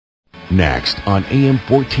Next on AM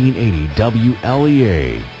 1480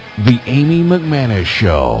 WLEA, The Amy McManus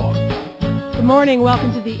Show. Good morning.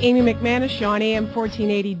 Welcome to the Amy McManus Show on AM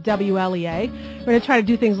 1480 WLEA. We're going to try to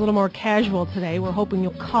do things a little more casual today. We're hoping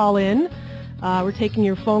you'll call in. We're taking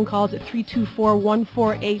your phone calls at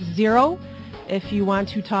 324-1480 if you want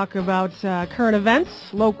to talk about current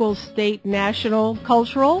events, local, state, national,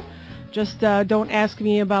 cultural. Just don't ask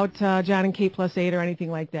me about John and Kate plus 8 or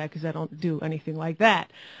anything like that, because I don't do anything like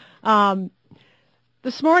that.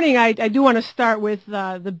 This morning, I do want to start with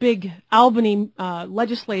the big Albany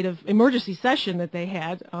legislative emergency session that they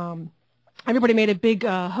had. Everybody made a big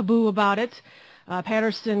haboo about it.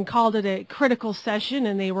 Patterson called it a critical session,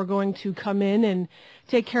 and they were going to come in and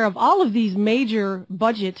take care of all of these major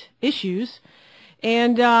budget issues.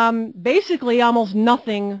 And basically, almost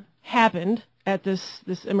nothing happened at this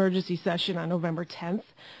emergency session on November 10th.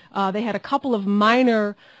 They had a couple of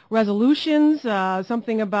minor resolutions,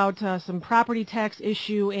 something about some property tax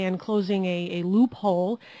issue and closing a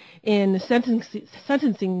loophole in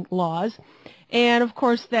sentencing laws. And, of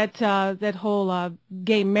course, that whole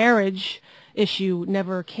gay marriage issue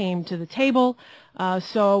never came to the table.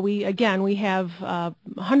 So we have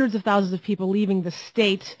hundreds of thousands of people leaving the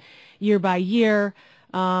state year by year.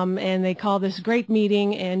 And they call this great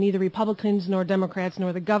meeting, and neither Republicans nor Democrats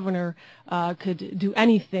nor the governor could do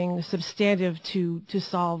anything substantive to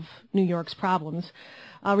solve New York's problems.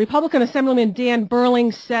 Republican Assemblyman Dan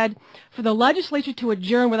Burling said, "For the legislature to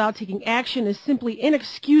adjourn without taking action is simply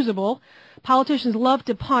inexcusable. Politicians love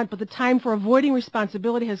to punt, but the time for avoiding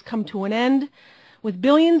responsibility has come to an end. With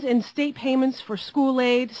billions in state payments for school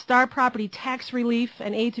aid, star property tax relief,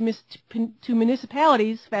 and aid to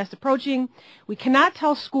municipalities fast approaching, we cannot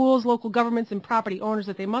tell schools, local governments, and property owners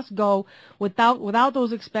that they must go without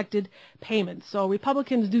those expected payments." So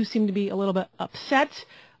Republicans do seem to be a little bit upset,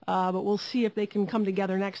 but we'll see if they can come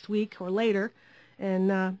together next week or later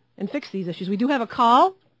and fix these issues. We do have a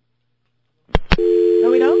call.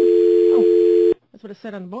 No, we don't? Oh, that's what it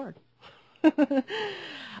said on the board.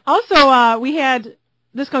 Also, we had,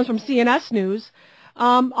 this comes from CNS News,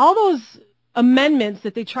 all those amendments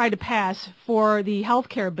that they tried to pass for the health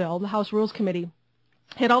care bill, the House Rules Committee,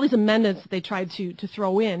 had all these amendments that they tried to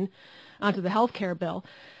throw in onto the health care bill.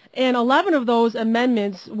 And 11 of those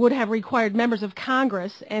amendments would have required members of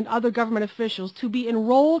Congress and other government officials to be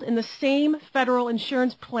enrolled in the same federal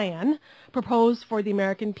insurance plan proposed for the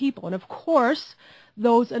American people. And of course,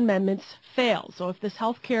 those amendments failed. So if this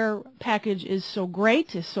health care package is so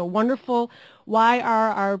great, is so wonderful, why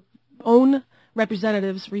are our own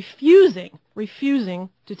representatives refusing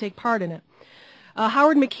to take part in it?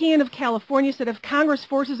 Howard McKeon of California said, "If Congress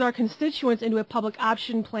forces our constituents into a public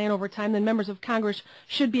option plan over time, then members of Congress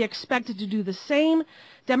should be expected to do the same.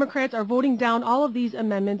 Democrats are voting down all of these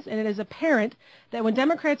amendments, and it is apparent that when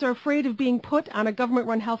Democrats are afraid of being put on a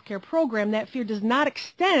government-run health care program, that fear does not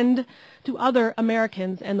extend to other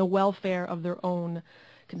Americans and the welfare of their own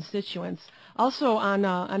constituents." Also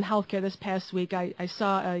on health care this past week, I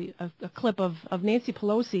saw a clip of Nancy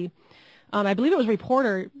Pelosi. I believe it was a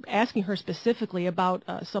reporter asking her specifically about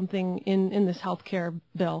something in this health care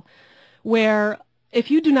bill, where if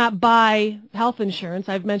you do not buy health insurance,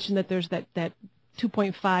 I've mentioned that there's that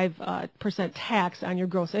 2.5% tax on your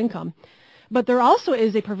gross income, but there also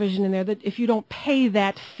is a provision in there that if you don't pay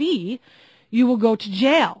that fee, you will go to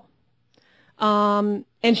jail. And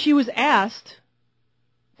she was asked,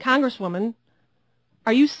 "Congresswoman,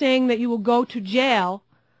 are you saying that you will go to jail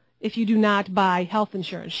if you do not buy health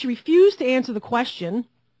insurance?" She refused to answer the question.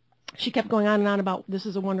 She kept going on and on about this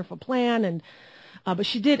is a wonderful plan, and but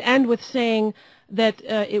she did end with saying that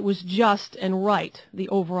it was just and right, the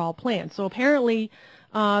overall plan. So apparently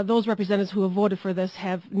those representatives who have voted for this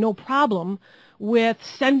have no problem with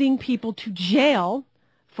sending people to jail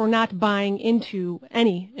for not buying into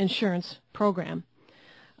any insurance program.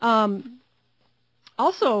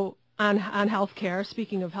 Also on health care,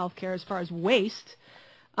 speaking of health care as far as waste,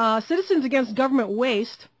 Citizens Against Government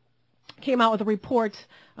Waste came out with a report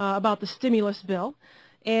about the stimulus bill,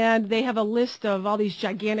 and they have a list of all these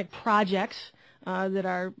gigantic projects that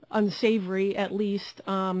are unsavory, at least,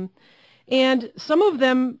 and some of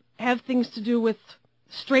them have things to do with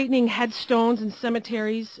straightening headstones in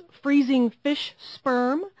cemeteries, freezing fish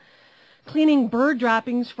sperm, cleaning bird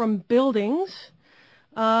droppings from buildings.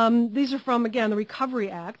 These are from, again, the Recovery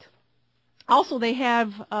Act. Also, they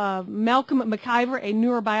have Malcolm McIver, a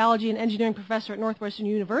neurobiology and engineering professor at Northwestern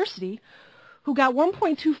University, who got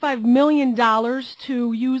 $1.25 million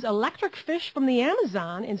to use electric fish from the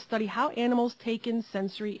Amazon and study how animals take in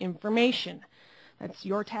sensory information. That's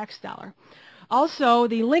your tax dollar. Also,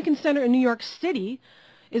 the Lincoln Center in New York City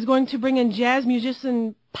is going to bring in jazz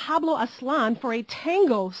musician Pablo Aslan for a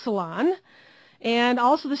tango salon. And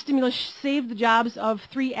also the stimulus saved the jobs of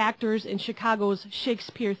 3 actors in Chicago's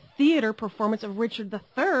Shakespeare Theater performance of Richard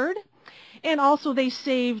III. And also they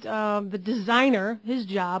saved the designer, his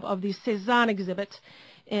job, of the Cézanne exhibit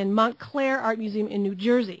in Montclair Art Museum in New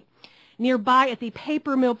Jersey. Nearby at the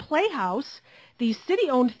Paper Mill Playhouse, the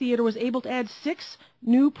city-owned theater was able to add 6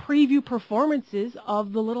 new preview performances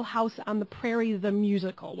of The Little House on the Prairie, the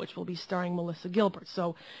musical, which will be starring Melissa Gilbert.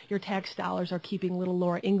 So your tax dollars are keeping little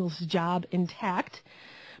Laura Ingalls' job intact.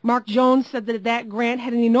 Mark Jones said that that grant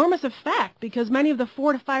had an enormous effect because many of the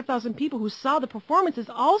 4,000 to 5,000 people who saw the performances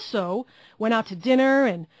also went out to dinner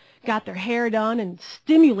and got their hair done and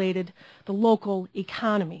stimulated the local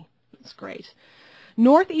economy. That's great.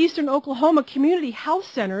 Northeastern Oklahoma Community Health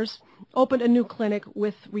Centers opened a new clinic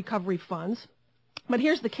with recovery funds. But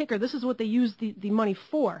here's the kicker. This is what they used the money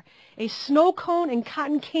for. A snow cone and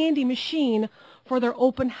cotton candy machine for their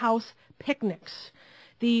open house picnics.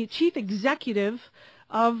 The chief executive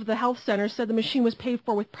of the health center said the machine was paid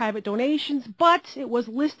for with private donations, but it was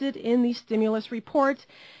listed in the stimulus report,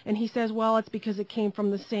 and he says, well, it's because it came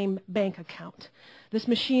from the same bank account. This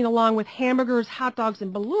machine, along with hamburgers, hot dogs,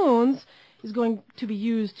 and balloons, is going to be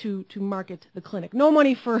used to market the clinic. No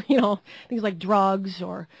money for, things like drugs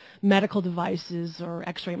or medical devices or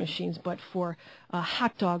x-ray machines, but for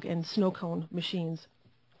hot dog and snow cone machines.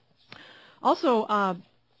 Also,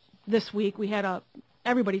 this week we had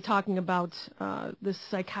everybody talking about this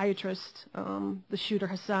psychiatrist, the shooter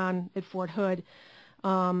Hassan at Fort Hood,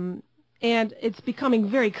 and it's becoming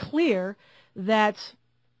very clear that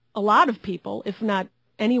a lot of people, if not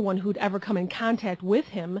anyone who'd ever come in contact with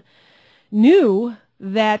him, knew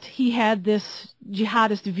that he had this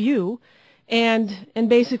jihadist view and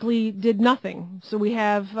basically did nothing. So we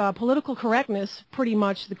have political correctness pretty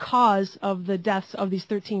much the cause of the deaths of these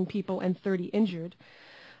 13 people and 30 injured.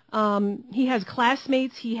 He has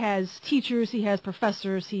classmates, he has teachers, he has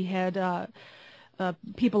professors, he had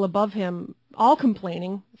people above him all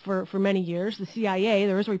complaining for many years. The CIA,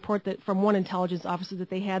 there is a report that from one intelligence officer that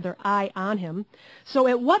they had their eye on him. So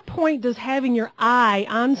at what point does having your eye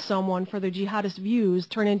on someone for their jihadist views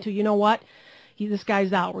turn into, you know what, this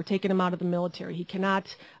guy's out, we're taking him out of the military. He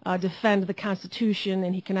cannot defend the Constitution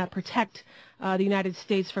and he cannot protect the United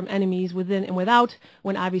States from enemies within and without,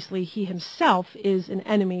 when obviously he himself is an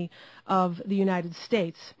enemy of the United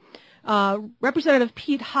States. Representative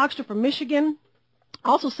Pete Hoekstra from Michigan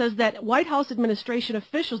also says that White House administration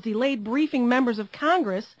officials delayed briefing members of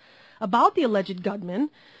Congress about the alleged gunman,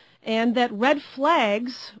 and that red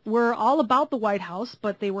flags were all about the White House,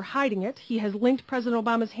 but they were hiding it. He has linked President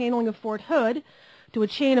Obama's handling of Fort Hood to a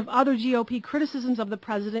chain of other GOP criticisms of the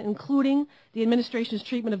president, including the administration's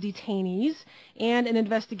treatment of detainees and an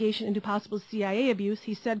investigation into possible CIA abuse.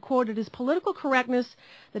 He said, quote, "It is political correctness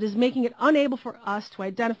that is making it unable for us to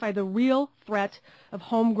identify the real threat of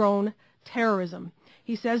homegrown terrorism."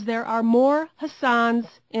 He says there are more Hassans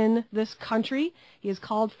in this country. He has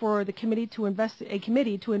called for the committee to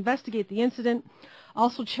investigate the incident.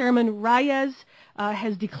 Also, Chairman Reyes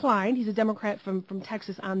has declined. He's a Democrat from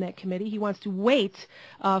Texas on that committee. He wants to wait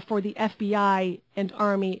for the FBI and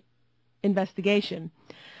Army investigation.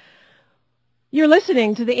 You're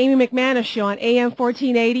listening to the Amy McManus Show on AM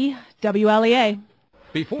 1480 WLEA.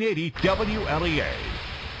 Before 80 WLEA.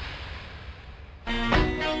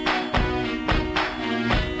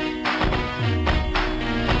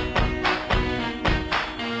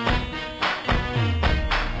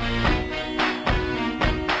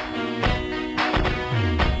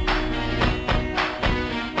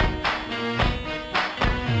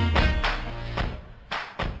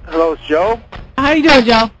 Hello, it's Joe. How are you doing,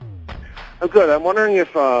 Joe? I'm good. I'm wondering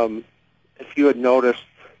if you had noticed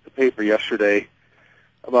the paper yesterday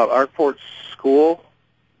about Arkport School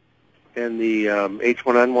and the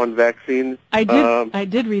H1N1 vaccine. I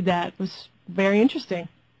did read that. It was very interesting.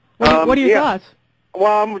 What are your thoughts?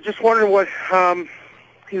 Well, I'm just wondering what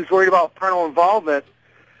he was worried about parental involvement.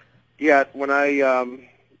 Yet when I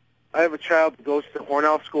have a child that goes to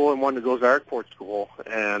Hornell School and one that goes to Arkport School,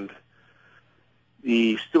 and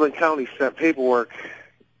the Steuben County sent paperwork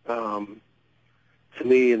to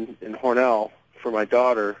me in Hornell for my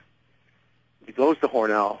daughter. He goes to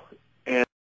Hornell,